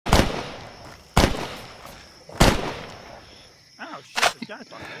guys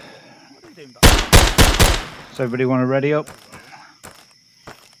back there? What are you doing back there? Does everybody want to ready up?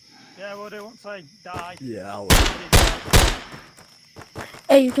 Yeah, well, do once I die. Yeah, I'll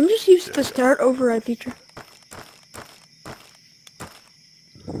Hey, you can just use the start override feature.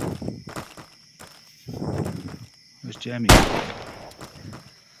 Where's Jamie?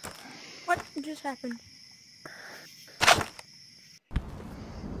 What just happened?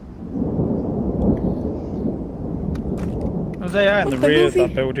 Oh, they are in the What's the rear of movie?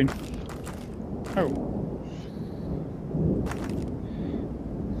 that building. Oh.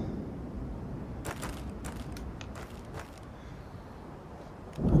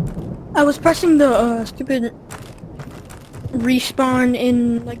 I was pressing the stupid respawn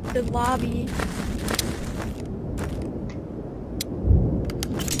in like the lobby.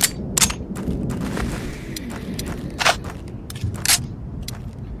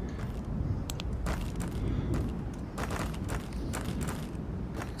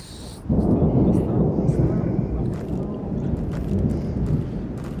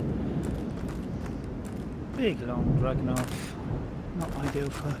 Big long dragging off. Not ideal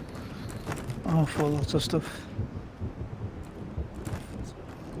for awful lots of stuff.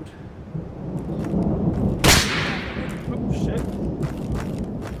 Oh shit.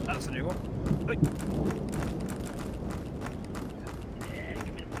 That's a new one. Oi. Yeah,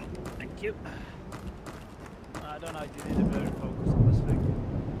 give me the one. Thank you. I don't know if you need a better focus on this thing.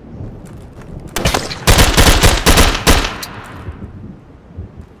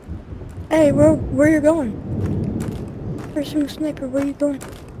 Hey, where you going? Pursuing sniper, where you going?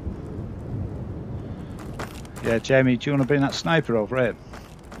 Yeah, Jamie, do you want to bring that sniper over here?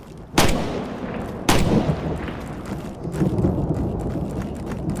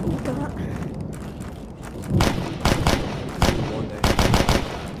 God. one day.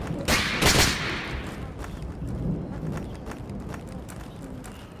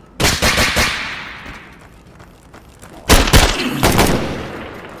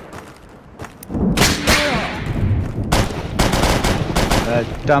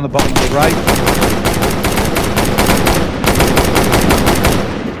 Down the bottom to the right.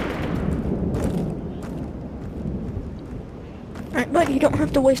 Alright, but you don't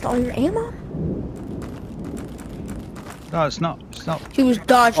have to waste all your ammo. No, it's not. It's not. He was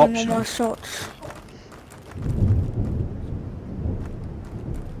dodging all Optional. my shots.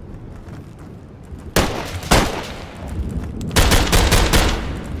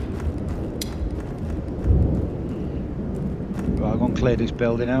 Right, I'm going to clear this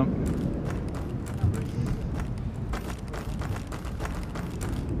building out.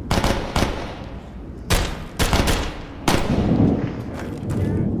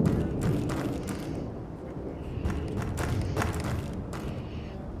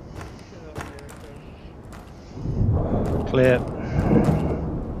 Clear.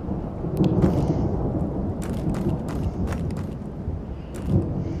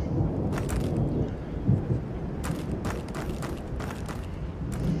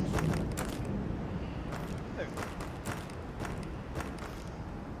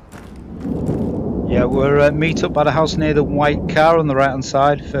 Yeah, we're meet up by the house near the white car on the right hand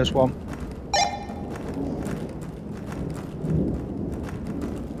side. First one.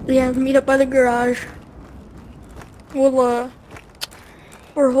 Yeah, meet up by the garage. We'll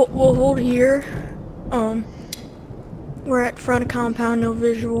hold here. We're at front of compound, no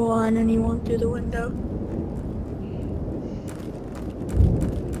visual on anyone through the window.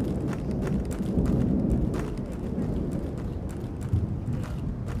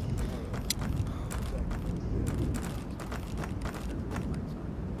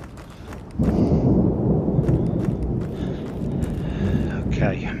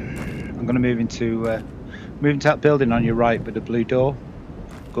 Okay. I'm going to move into that building on your right with the blue door.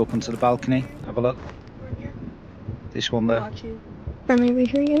 Go up onto the balcony. Have a look. This one there. Friendly, we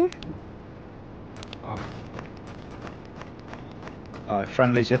hear you. Alright,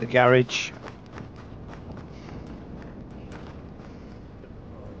 friendlies at the garage.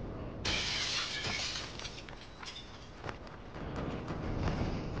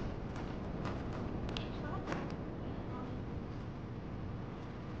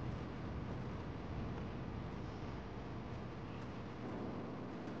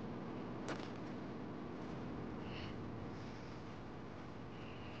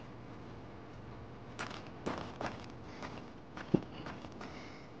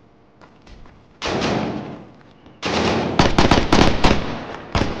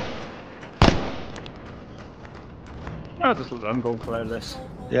 I'll just let them go and play this.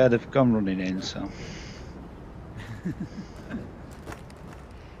 Yeah, they've gone running in, so.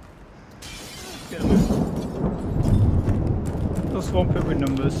 Get a move. I'll swamp it with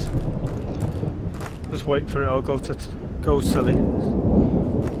numbers. Just wait for it, I'll go silly.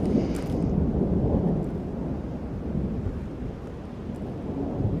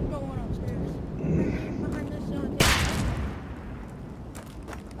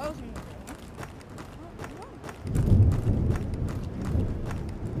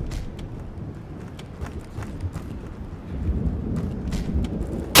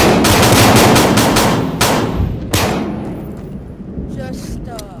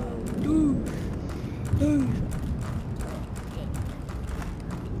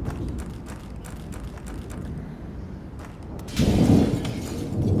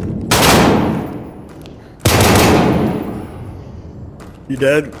 You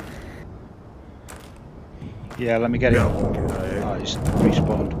dead? Yeah, let me get him. Okay. Oh, he's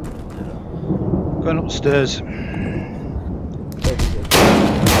respawned. Going upstairs.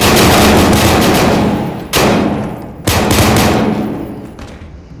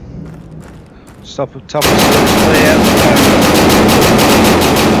 Stop at top of the stairs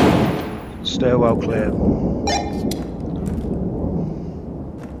clear. Stairwell clear.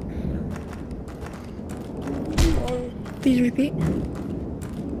 Please repeat.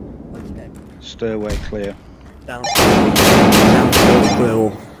 Stairway clear. Downstairs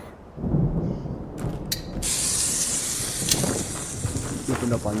clear.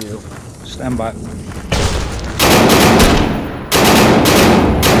 Moving up on you. Stand back.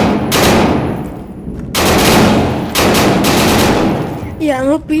 Yeah,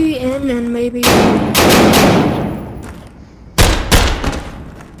 we'll be in and maybe.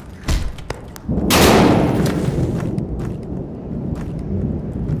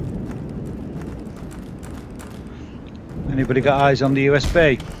 Anybody got eyes on the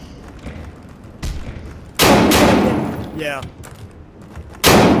USB? Yeah.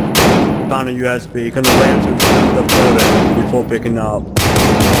 Found a USB. Gonna land to the building before picking up.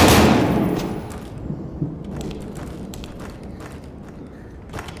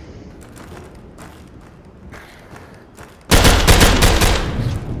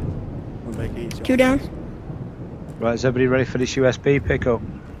 We'll make it easier. 2 down. Right, is everybody ready for this USB pickup?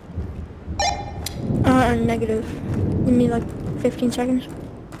 Negative. Give me like 15 seconds.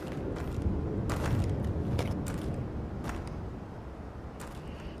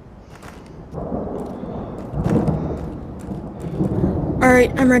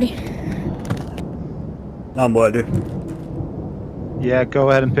 Alright, I'm ready. I'm ready. Yeah, go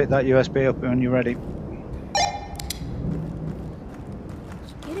ahead and pick that USB up when you're ready.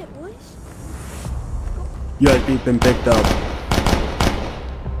 Get it, boys. USB been picked up.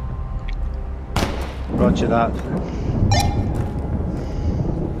 Roger that.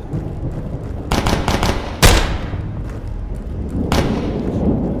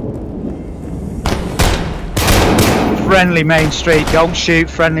 Friendly Main Street, don't shoot,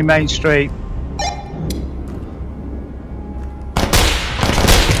 friendly Main Street.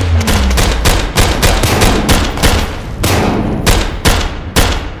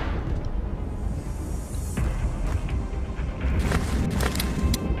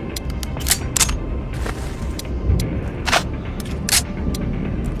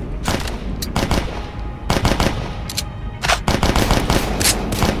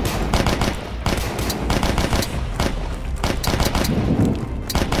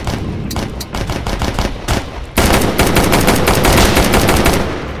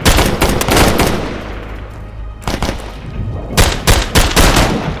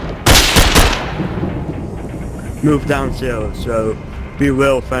 Move downstairs, so be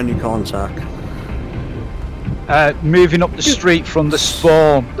real friendly contact. Moving up the street from the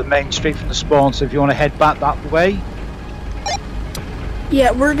spawn, the main street from the spawn, so if you want to head back that way.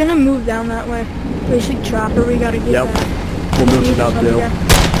 Yeah, we're gonna move down that way. Basically, chopper, we gotta get Yep. that. We'll move it up there.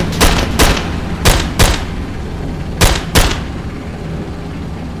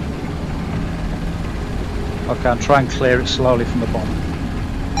 Okay, I'll try and clear it slowly from the bomb.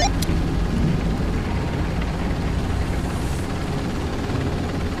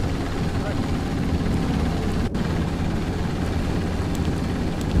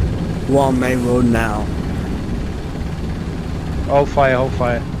 We're on main road now. Hold fire, hold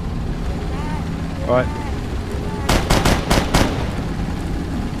fire. Alright.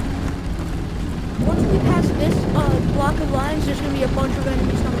 Once we pass this block of lines, there's gonna be a bunch of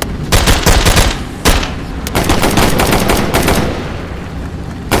enemies coming.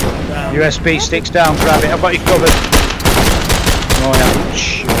 USB sticks down, grab it, I've got you covered. Oh yeah.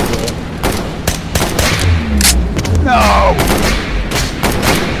 Shit. No!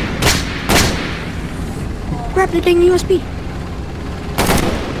 Grab the dang USB.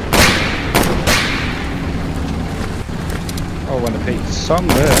 Oh, when I picked the song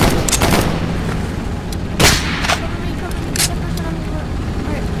there. Cover me, that person on the left.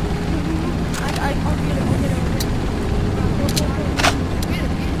 Alright. I'll get it, Go. Get it.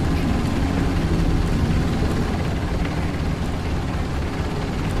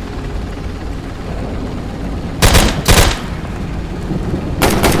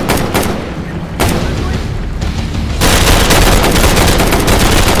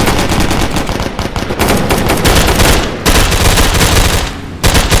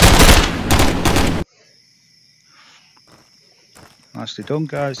 Nicely done,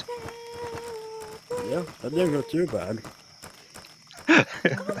 guys. Yeah, that didn't go too bad.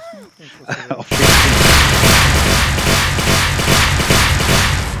 Off you